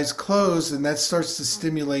balance with eyes closed, and that starts to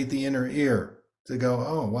stimulate the inner ear to go,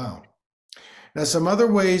 oh, wow. Now, some other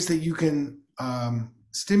ways that you can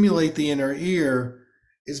stimulate the inner ear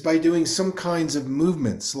is by doing some kinds of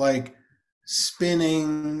movements like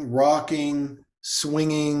spinning, rocking,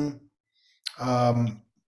 swinging.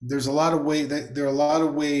 There's a lot of there are a lot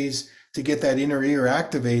of ways to get that inner ear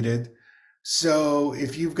activated. So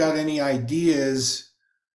if you've got any ideas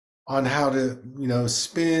on how to,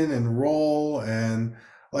 spin and roll, and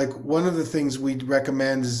like one of the things we'd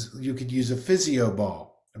recommend is you could use a physio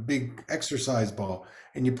ball, a big exercise ball,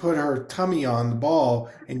 and you put her tummy on the ball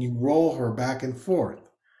and you roll her back and forth.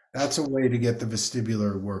 That's a way to get the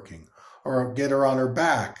vestibular working, or get her on her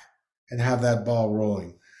back and have that ball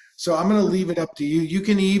rolling. So I'm going to leave it up to you. You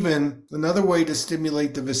can even, another way to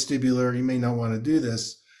stimulate the vestibular, you may not want to do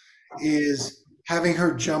this, is having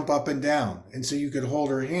her jump up and down. And so you could hold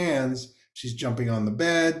her hands, she's jumping on the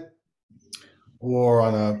bed or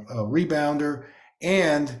on a rebounder.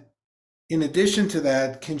 And in addition to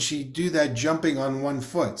that, can she do that jumping on one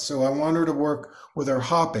foot? So I want her to work with her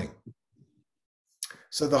hopping.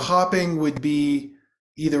 So the hopping would be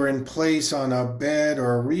either in place on a bed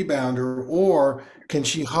or a rebounder, or can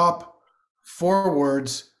she hop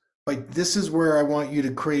forwards? But this is where I want you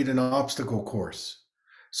to create an obstacle course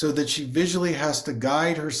so that she visually has to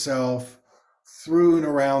guide herself through and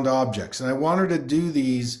around objects. And I want her to do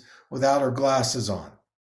these without her glasses on.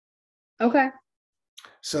 Okay.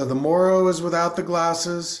 So the Moro is without the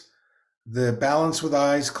glasses. The balance with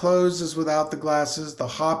eyes closed is without the glasses. The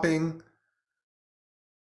hopping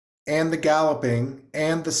and the galloping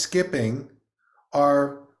and the skipping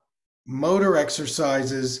are motor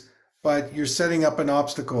exercises, but you're setting up an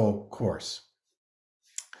obstacle course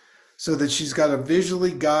so that she's got to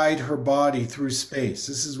visually guide her body through space.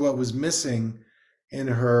 This is what was missing in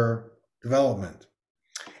her development.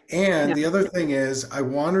 And the other thing is, I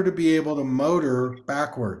want her to be able to motor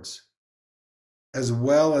backwards as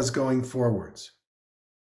well as going forwards.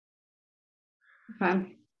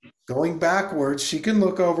 Okay. Going backwards, she can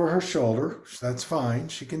look over her shoulder. That's fine.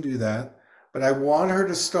 She can do that. But I want her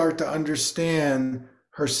to start to understand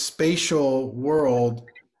her spatial world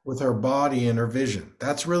with her body and her vision.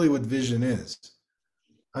 That's really what vision is.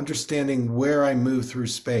 Understanding where I move through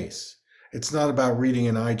space. It's not about reading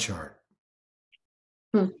an eye chart.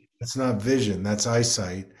 It's not vision, that's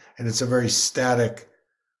eyesight. And it's a very static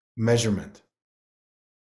measurement.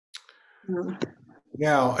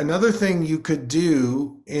 Now, another thing you could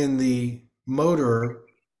do in the motor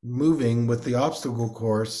moving with the obstacle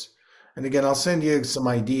course, and again, I'll send you some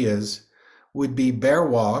ideas, would be bear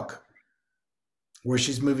walk, where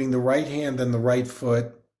she's moving the right hand and the right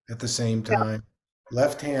foot at the same time,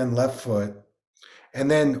 left hand, left foot, and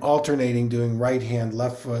then alternating, doing right hand,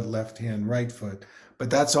 left foot, left hand, right foot. But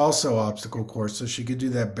that's also obstacle course. So she could do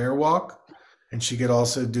that bear walk, and she could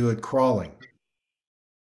also do it crawling.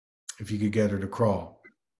 if you could get her to crawl.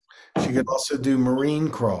 She could also do marine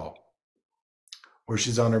crawl, where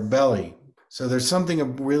she's on her belly. So there's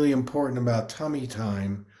something really important about tummy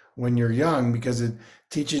time when you're young, because it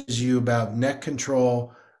teaches you about neck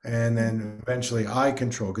control and then eventually eye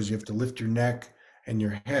control, because you have to lift your neck and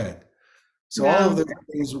your head. So all of Yeah. those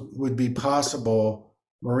things would be possible: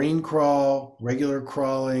 marine crawl, regular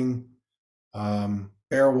crawling,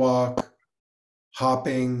 bear walk,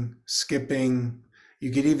 hopping, skipping.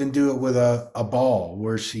 You could even do it with a ball,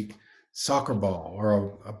 where soccer ball,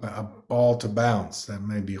 or a ball to bounce. That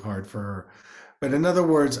may be hard for her. But in other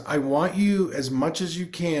words, I want you, as much as you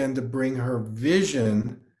can, to bring her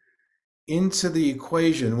vision into the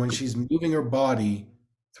equation when she's moving her body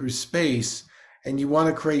through space. And you want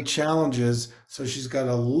to create challenges, so she's got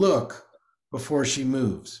to look before she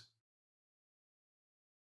moves.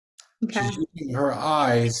 Okay. She's using her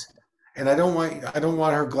eyes, and I don't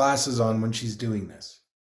want her glasses on when she's doing this.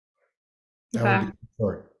 That would be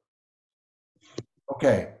short.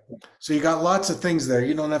 Okay, so you got lots of things there.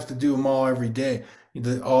 You don't have to do them all every day. You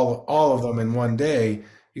do all of them in one day.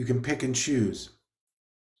 You can pick and choose.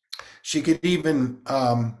 She could even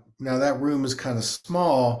now that room is kind of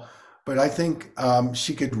small, but I think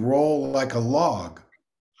she could roll like a log.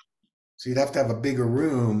 So you'd have to have a bigger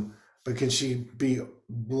room, but can she be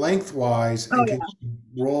lengthwise, and can she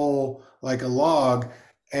roll like a log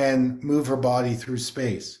and move her body through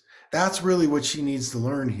space? That's really what she needs to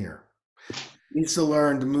learn here. She needs to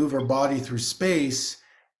learn to move her body through space,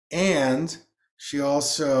 and she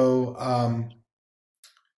also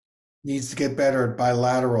needs to get better at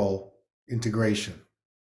bilateral integration.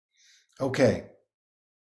 Okay.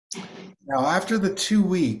 Now, after the 2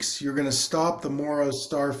 weeks, you're going to stop the Moro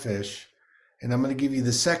starfish, and I'm going to give you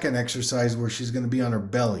the second exercise, where she's going to be on her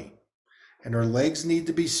belly, and her legs need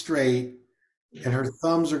to be straight, and her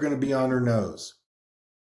thumbs are going to be on her nose.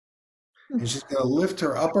 And she's going to lift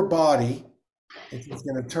her upper body, and she's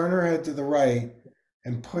going to turn her head to the right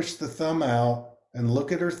and push the thumb out and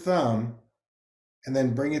look at her thumb, and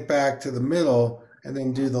then bring it back to the middle and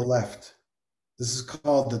then do the left. This is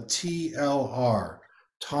called the TLR,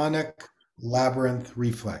 tonic labyrinth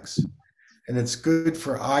reflex. And it's good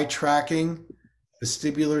for eye tracking,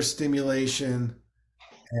 vestibular stimulation,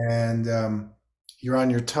 and you're on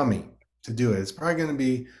your tummy to do it. It's probably going to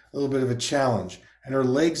be a little bit of a challenge. And her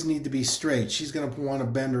legs need to be straight. She's going to want to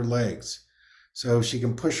bend her legs so she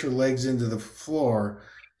can push her legs into the floor,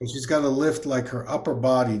 but she's got to lift like her upper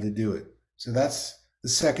body to do it. So that's the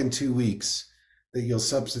second 2 weeks that you'll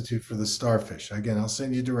substitute for the starfish. Again, I'll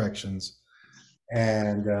send you directions.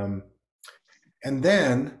 And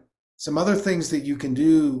then some other things that you can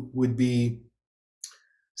do would be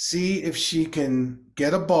see if she can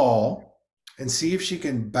get a ball, and see if she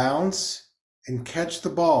can bounce and catch the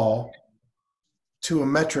ball to a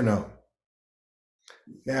metronome.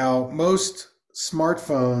 Now, most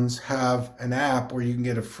smartphones have an app where you can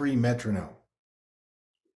get a free metronome.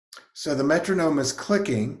 So the metronome is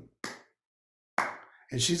clicking,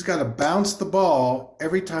 and she's got to bounce the ball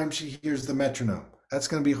every time she hears the metronome. That's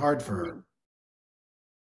going to be hard for her.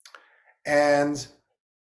 And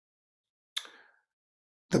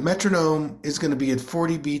the metronome is going to be at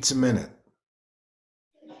 40 beats a minute.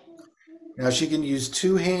 Now she can use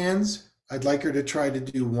two hands. I'd like her to try to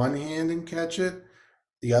do one hand and catch it,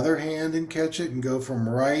 the other hand and catch it, and go from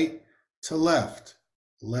right to left,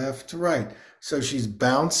 left to right. So she's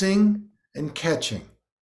bouncing and catching,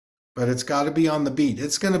 but it's got to be on the beat.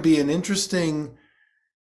 It's going to be an interesting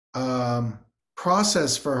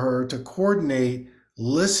process for her to coordinate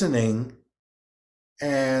listening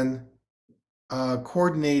and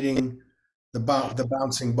coordinating the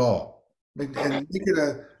bouncing ball, and make it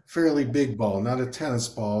a fairly big ball, not a tennis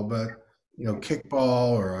ball, but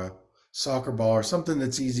kickball or a soccer ball, or something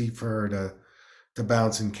that's easy for her to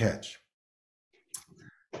bounce and catch.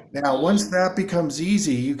 Now, once that becomes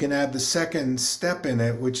easy, you can add the second step in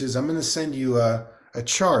it, which is I'm going to send you a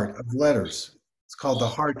chart of letters. It's called the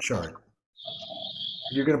heart chart.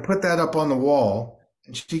 You're going to put that up on the wall,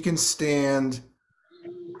 and she can stand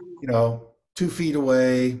 2 feet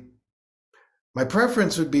away. My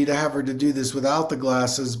preference would be to have her to do this without the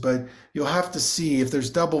glasses, but you'll have to see. If there's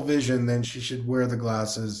double vision, then she should wear the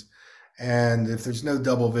glasses. And if there's no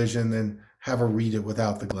double vision, then have her read it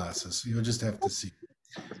without the glasses. So you'll just have to see.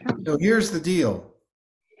 So here's the deal.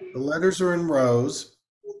 The letters are in rows.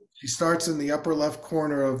 She starts in the upper left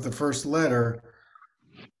corner of the first letter.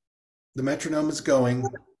 The metronome is going.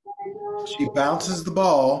 She bounces the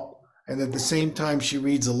ball, and at the same time, she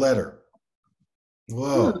reads a letter.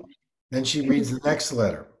 Whoa. Then she reads the next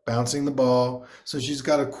letter, bouncing the ball. So she's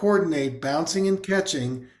got to coordinate bouncing and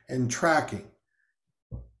catching and tracking.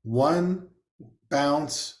 one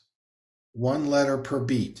bounce, one letter per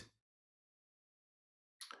beat.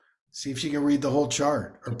 See if she can read the whole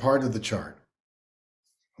chart or part of the chart.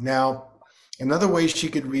 Now, another way she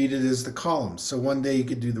could read it is the columns. So one day you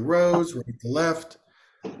could do the rows, right to left.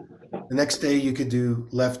 The next day you could do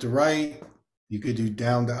left to right. You could do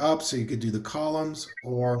down to up. So you could do the columns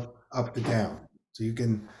or up to down. So you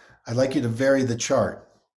can, I'd like you to vary the chart.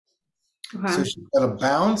 Okay. So she's got to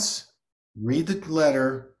bounce, read the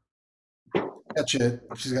letter, catch it.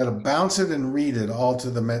 She's got to bounce it and read it all to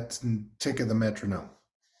the tick of the metronome.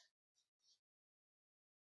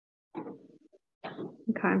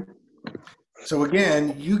 Okay. So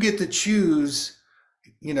again, you get to choose,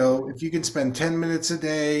 if you can spend 10 minutes a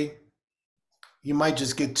day, you might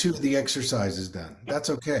just get 2 of the exercises done. That's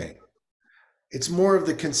okay. It's more of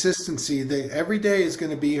the consistency that every day is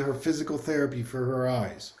going to be her physical therapy for her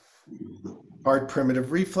eyes. Part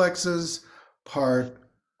primitive reflexes, part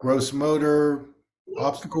gross motor,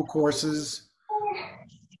 obstacle courses,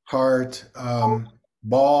 part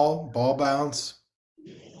ball bounce,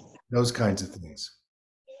 those kinds of things.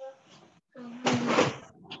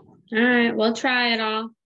 All right, we'll try it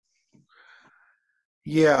all.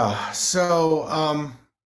 Yeah, so I'm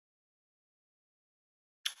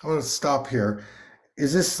going to stop here.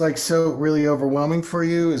 Is this like so really overwhelming for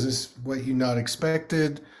you? Is this what you not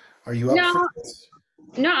expected? Are you up for this?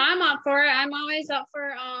 No, I'm up for it. I'm always up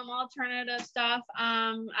for alternative stuff.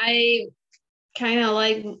 I kind of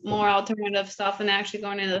like more alternative stuff than actually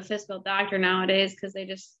going to the physical doctor nowadays because they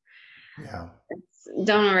just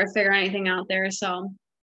don't ever figure anything out there. So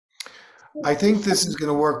I think this is going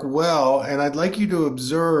to work well, and I'd like you to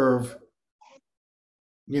observe,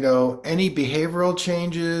 any behavioral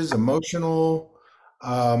changes, emotional,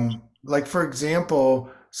 like for example,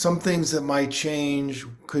 some things that might change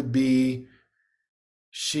could be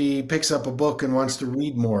she picks up a book and wants to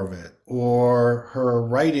read more of it, or her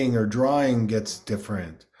writing or drawing gets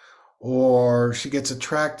different, or she gets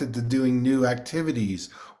attracted to doing new activities,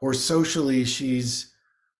 or socially she's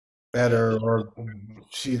better, or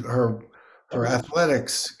her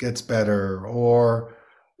athletics gets better, or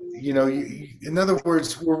in other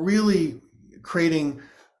words, we're really creating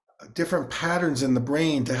different patterns in the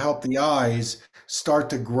brain to help the eyes start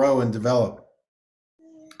to grow and develop.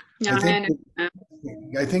 no,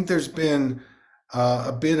 I think there's been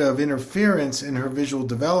a bit of interference in her visual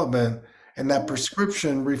development, and that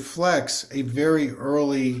prescription reflects a very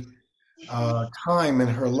early time in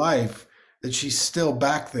her life that she's still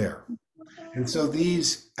back there. And so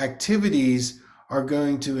these activities are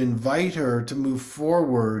going to invite her to move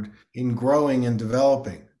forward in growing and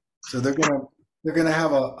developing. So they're going to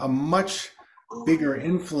have a much bigger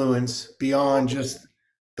influence beyond just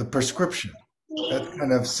the prescription. That's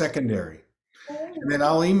kind of secondary. And then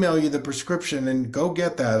I'll email you the prescription and go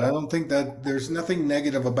get that. I don't think that there's nothing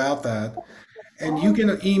negative about that. And you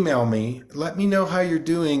can email me. Let me know how you're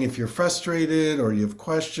doing, if you're frustrated or you have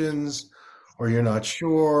questions or you're not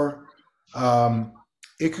sure.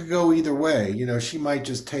 It could go either way. She might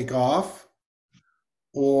just take off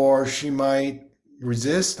or she might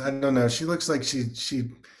resist. I don't know. She looks like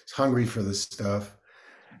she's hungry for this stuff.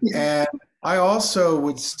 And I also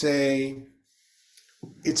would say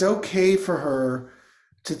it's okay for her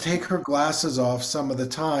to take her glasses off some of the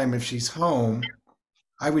time if she's home.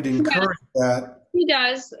 I would encourage that. He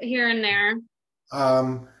does here and there.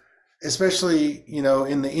 Especially,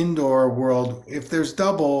 in the indoor world. If there's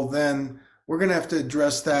double, then we're going to have to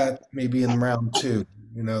address that maybe in round 2.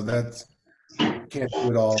 That's can't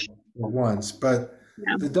do it all at once. But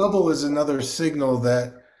the double is another signal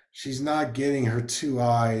that she's not getting her 2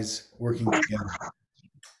 eyes working together.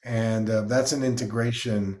 And that's an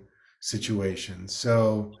integration situation.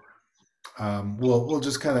 So we'll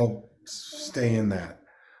just kind of stay in that.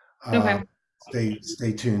 Okay.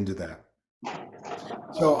 Stay tuned to that.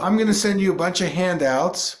 So I'm going to send you a bunch of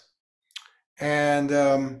handouts. And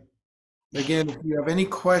again, if you have any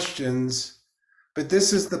questions, but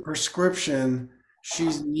this is the prescription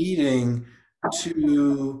she's needing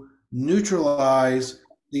to neutralize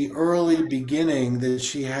the early beginning that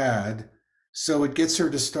she had. So it gets her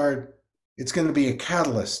to start, it's going to be a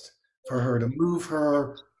catalyst for her to move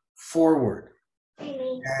her forward.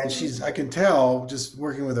 And I can tell just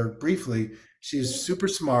working with her briefly, she's super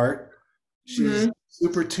smart. She's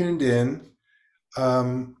super tuned in.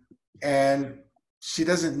 And she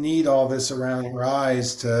doesn't need all this around her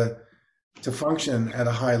eyes to function at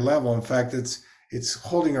a high level. In fact, it's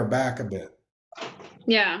holding her back a bit.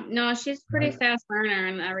 Yeah, no, she's pretty fast learner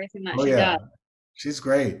in everything that she does. She's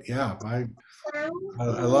great. Yeah, I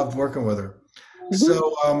loved working with her.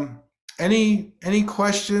 So any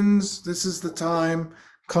questions? This is the time.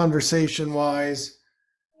 conversation-wise.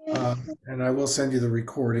 And I will send you the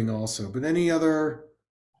recording also. But any other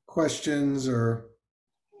questions or?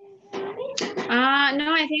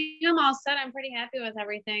 No, I think I'm all set. I'm pretty happy with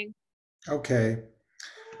everything. Okay.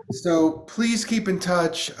 So please keep in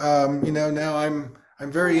touch. Now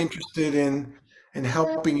I'm very interested in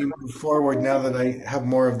helping you move forward now that I have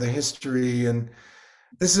more of the history. And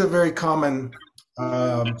this is a very common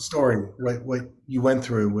story, what you went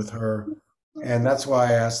through with her. And that's why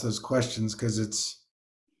I asked those questions, because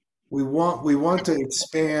we want to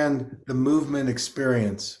expand the movement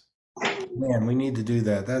experience. Man, we need to do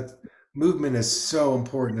that. That movement is so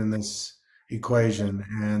important in this equation,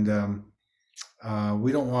 and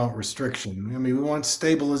we don't want restriction. I mean, we want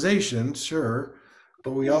stabilization, sure,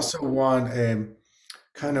 but we also want a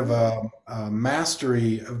kind of a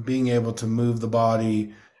mastery of being able to move the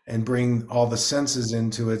body and bring all the senses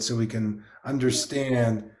into it so we can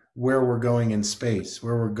understand where we're going in space,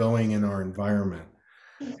 where we're going in our environment.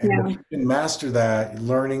 And if you can master that,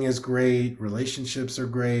 learning is great, relationships are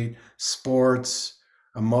great, sports,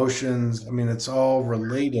 emotions, I mean, it's all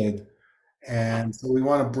related. And so we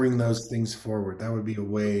want to bring those things forward. That would be a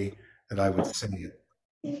way that I would say it.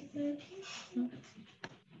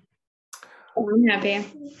 I'm happy.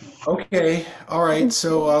 Okay. All right.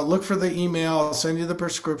 So look for the email. I'll send you the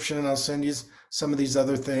prescription. I'll send you some of these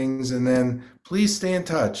other things. And then please stay in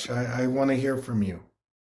touch. I want to hear from you.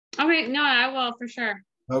 Okay. No, I will for sure.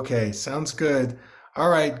 Okay. Sounds good. All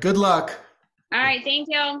right. Good luck. All right. Thank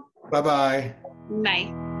you. Bye-bye.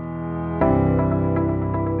 Bye.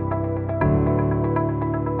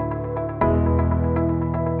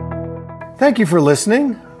 Thank you for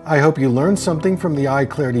listening. I hope you learned something from the Eye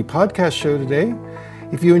Clarity podcast show today.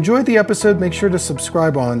 If you enjoyed the episode, make sure to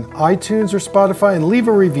subscribe on iTunes or Spotify and leave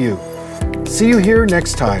a review. See you here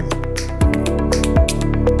next time.